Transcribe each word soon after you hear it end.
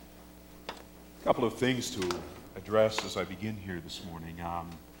A couple of things to address as I begin here this morning.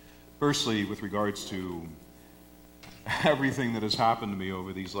 Firstly, with regards to everything that has happened to me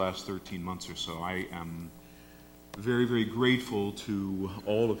over these last 13 months or so, I am very, very grateful to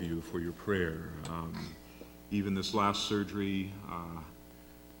all of you for your prayer. Even this last surgery,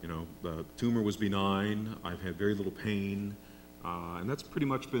 the tumor was benign. I've had very little pain, and that's pretty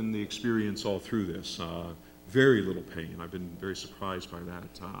much been the experience all through this. Very little pain. I've been very surprised by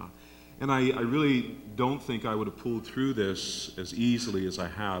that. And I really don't think I would have pulled through this as easily as I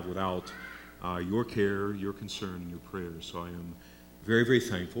have without your care, your concern, and your prayers. So I am very, very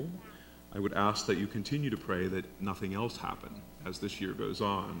thankful. I would ask that you continue to pray that nothing else happen as this year goes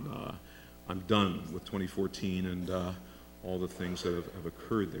on. I'm done with 2014 and all the things that have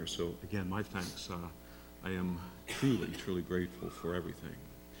occurred there. So again, my thanks. I am truly, truly grateful for everything.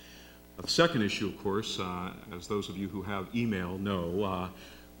 The second issue, of course, as those of you who have email know,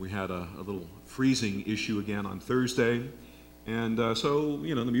 we had a little freezing issue again on Thursday. And so,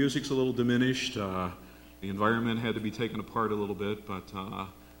 the music's a little diminished. The environment had to be taken apart a little bit, but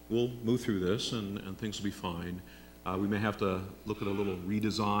we'll move through this and things will be fine. We may have to look at a little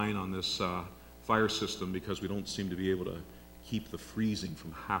redesign on this fire system because we don't seem to be able to keep the freezing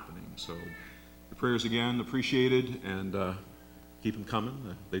from happening. So your prayers again appreciated, and keep them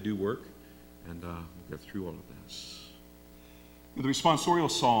coming. They do work, and we'll get through all of this. The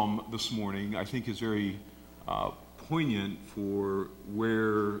responsorial psalm this morning, I think, is very poignant for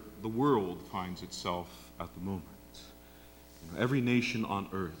where the world finds itself at the moment. Every nation on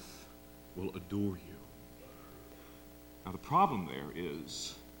earth will adore you. Now, the problem there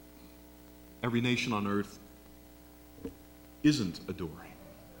is every nation on earth isn't adoring.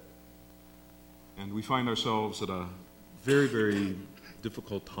 And we find ourselves at a very, very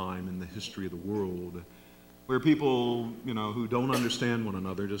difficult time in the history of the world where people, who don't understand one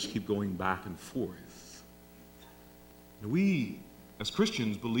another just keep going back and forth. And we, as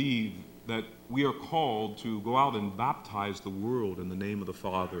Christians, believe that we are called to go out and baptize the world in the name of the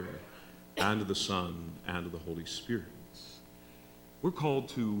Father and of the Son and of the Holy Spirit. We're called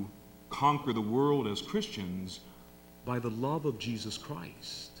to conquer the world as Christians by the love of Jesus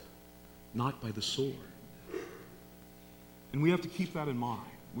Christ, not by the sword. And we have to keep that in mind.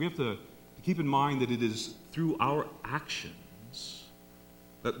 We have to keep in mind that it is through our actions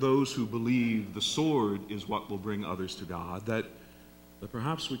that those who believe the sword is what will bring others to God, that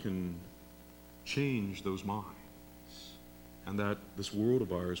perhaps we can change those minds, and that this world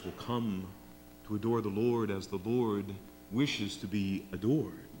of ours will come to adore the Lord as the Lord wishes to be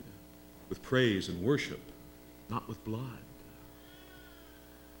adored, with praise and worship, not with blood.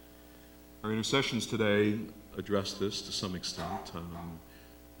 Our intercessions today address this to some extent,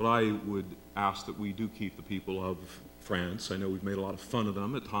 but I would ask that we do keep the people of France. I know we've made a lot of fun of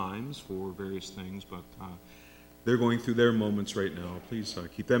them at times for various things, but they're going through their moments right now. Please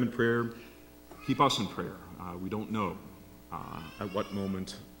keep them in prayer. Keep us in prayer. We don't know at what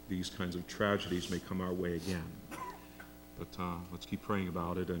moment these kinds of tragedies may come our way again. But let's keep praying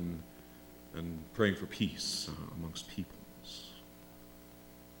about it and praying for peace amongst peoples.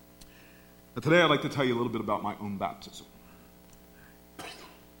 Now, today I'd like to tell you a little bit about my own baptism.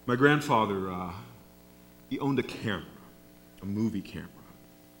 My grandfather, he owned a camera, a movie camera.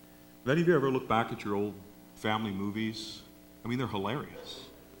 Have any of you ever looked back at your old family movies? I mean, they're hilarious.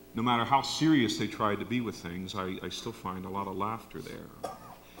 No matter how serious they tried to be with things, I still find a lot of laughter there.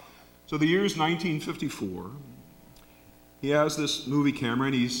 So the year's 1954. He has this movie camera,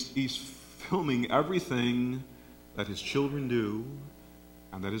 and he's filming everything that his children do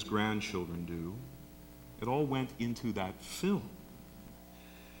and that his grandchildren do. It all went into that film.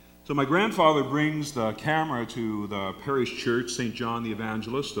 So my grandfather brings the camera to the parish church, St. John the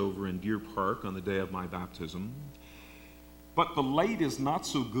Evangelist, over in Deer Park on the day of my baptism. But the light is not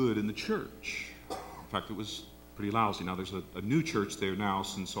so good in the church. In fact, it was pretty lousy. Now, there's a new church there now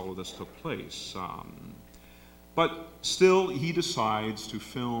since all of this took place. But still, he decides to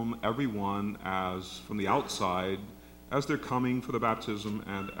film everyone as, from the outside, as they're coming for the baptism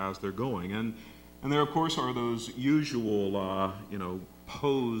and as they're going. And there, of course, are those usual,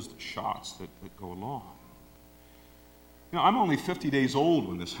 posed shots that go along. I'm only 50 days old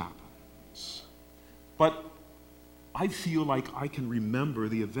when this happens. But I feel like I can remember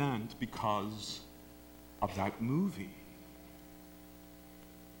the event because of that movie.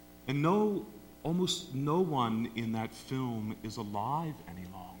 And almost no one in that film is alive any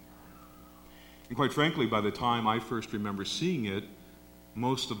longer. And quite frankly, by the time I first remember seeing it,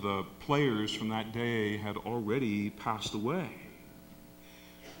 most of the players from that day had already passed away.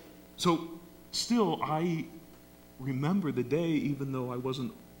 So still, I remember the day even though I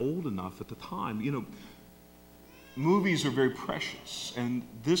wasn't old enough at the time. Movies are very precious, and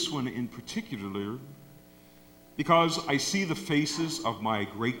this one in particular, because I see the faces of my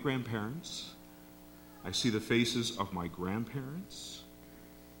great-grandparents, I see the faces of my grandparents,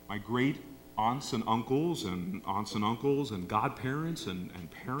 my great aunts and uncles and godparents and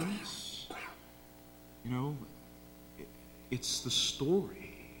parents. It's the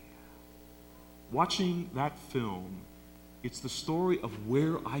story. Watching that film, it's the story of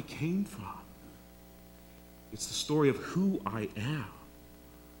where I came from. It's the story of who I am.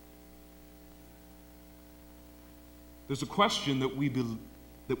 There's a question that we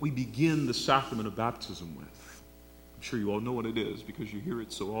begin the sacrament of baptism with. I'm sure you all know what it is because you hear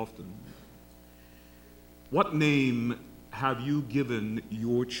it so often. What name have you given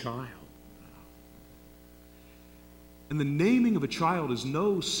your child? And the naming of a child is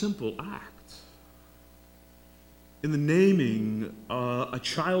no simple act. In the naming, a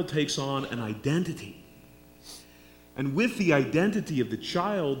child takes on an identity. And with the identity of the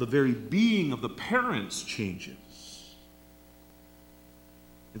child, the very being of the parents changes.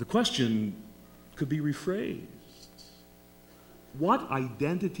 The question could be rephrased. What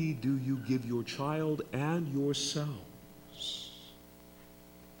identity do you give your child and yourselves?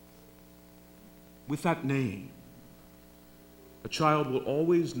 With that name, a child will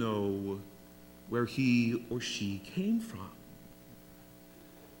always know where he or she came from.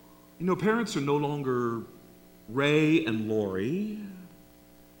 Parents are no longer Ray and Lori.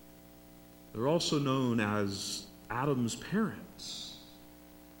 They're also known as Adam's parents.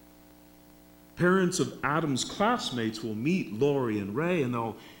 Parents of Adam's classmates will meet Lori and Ray, and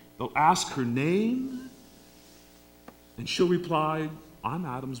they'll ask her name, and she'll reply, "I'm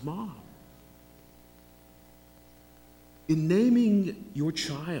Adam's mom." In naming your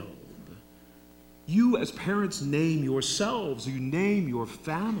child, you as parents name yourselves, you name your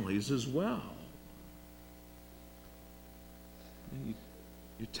families as well.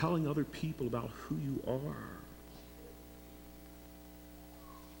 You're telling other people about who you are.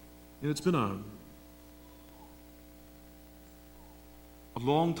 It's been a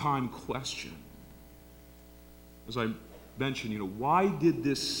long time question. As I mentioned, why did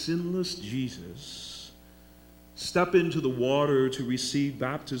this sinless Jesus step into the water to receive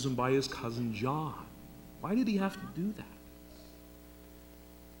baptism by his cousin John? Why did he have to do that?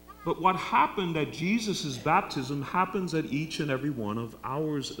 But what happened at Jesus' baptism happens at each and every one of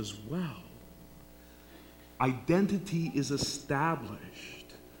ours as well. Identity is established.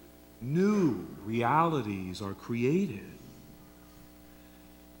 New realities are created.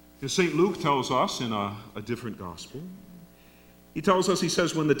 St. Luke tells us in a different gospel, he tells us, he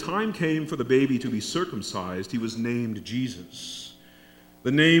says, when the time came for the baby to be circumcised, he was named Jesus,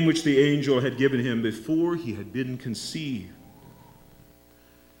 the name which the angel had given him before he had been conceived.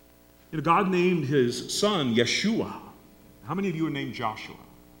 God named his son Yeshua. How many of you are named Joshua?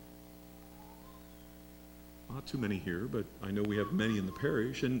 Not too many here, but I know we have many in the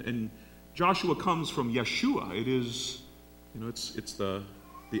parish. And Joshua comes from Yeshua. It is, it's the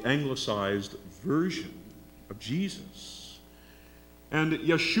anglicized version of Jesus. And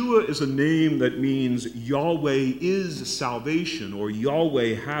Yeshua is a name that means Yahweh is salvation, or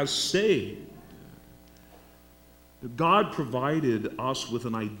Yahweh has saved. God provided us with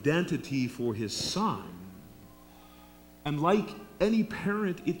an identity for his son. And like any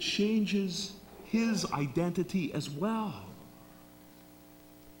parent, it changes his identity as well.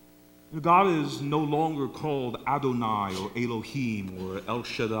 God is no longer called Adonai or Elohim or El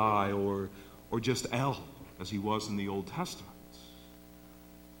Shaddai or just El, as he was in the Old Testament.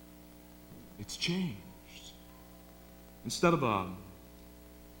 It's changed. Instead of a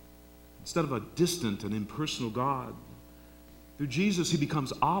distant and impersonal God, through Jesus, he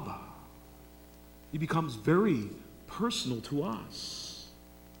becomes Abba. He becomes very personal to us.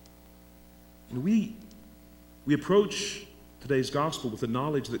 And we approach today's gospel with the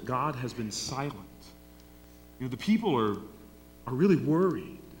knowledge that God has been silent. The people are really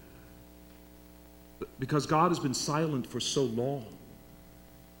worried because God has been silent for so long.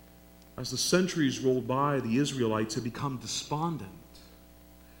 As the centuries rolled by, the Israelites had become despondent.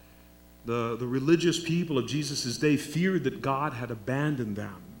 The religious people of Jesus' day feared that God had abandoned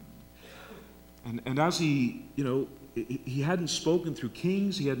them. And as he hadn't spoken through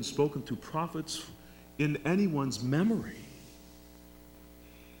kings, he hadn't spoken through prophets in anyone's memory.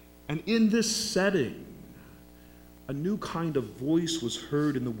 And in this setting, a new kind of voice was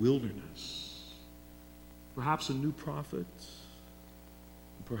heard in the wilderness. Perhaps a new prophet,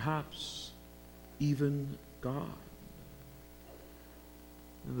 perhaps even God.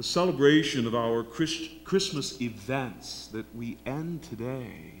 And the celebration of our Christmas events that we end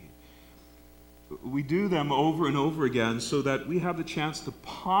today, we do them over and over again so that we have the chance to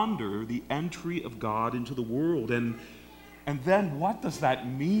ponder the entry of God into the world. And then what does that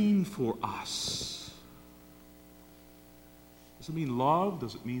mean for us? Does it mean love?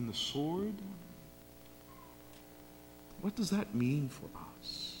 Does it mean the sword? What does that mean for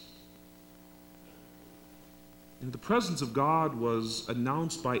us? And the presence of God was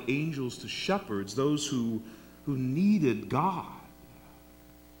announced by angels to shepherds, those who needed God.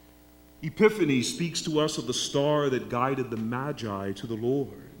 Epiphany speaks to us of the star that guided the Magi to the Lord.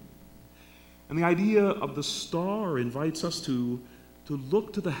 And the idea of the star invites us to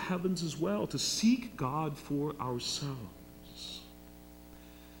look to the heavens as well, to seek God for ourselves.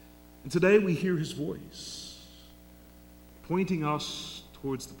 And today we hear his voice, pointing us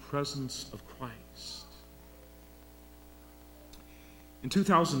towards the presence of Christ. In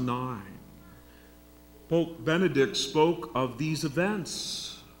 2009, Pope Benedict spoke of these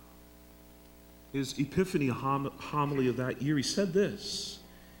events. His Epiphany homily of that year, he said this.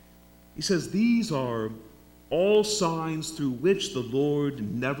 He says, "These are all signs through which the Lord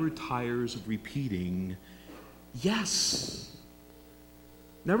never tires of repeating, yes.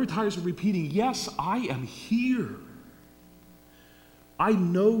 Never tires of repeating, yes, I am here. I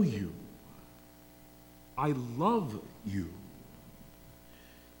know you. I love you."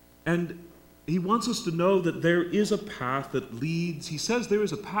 And he wants us to know that there is a path that leads, he says there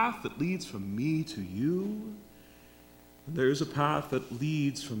is a path that leads from me to you, and there is a path that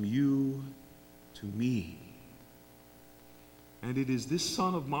leads from you to me. And it is this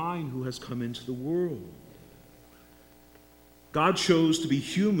Son of mine who has come into the world. God chose to be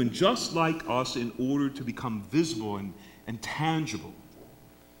human just like us in order to become visible and tangible,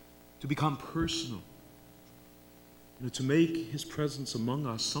 to become personal. To make his presence among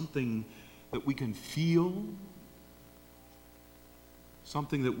us something that we can feel,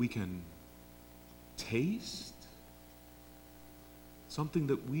 something that we can taste, something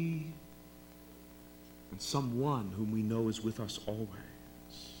that we and someone whom we know is with us always.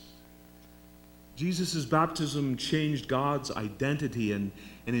 Jesus' baptism changed God's identity and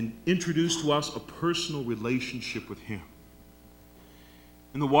introduced to us a personal relationship with him.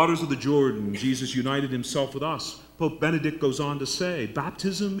 In the waters of the Jordan, Jesus united himself with us. Pope Benedict goes on to say,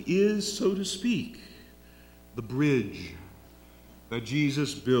 baptism is, so to speak, the bridge that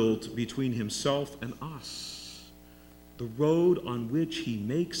Jesus built between himself and us, the road on which he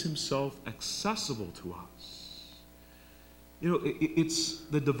makes himself accessible to us. You know, it's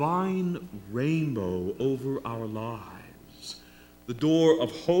the divine rainbow over our lives, the door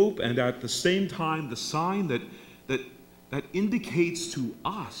of hope, and at the same time, the sign that indicates to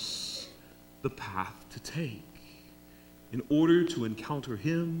us the path to take in order to encounter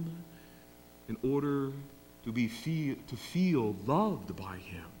him, in order to feel loved by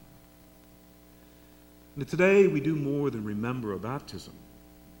him. And today we do more than remember a baptism.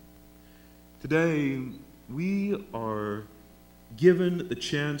 Today we are given the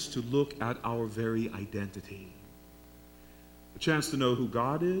chance to look at our very identity, a chance to know who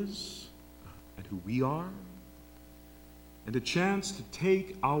God is and who we are, and a chance to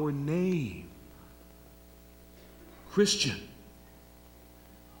take our name, Christian,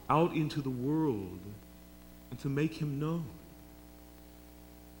 out into the world and to make him known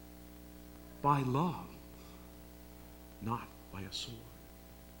by love, not by a sword.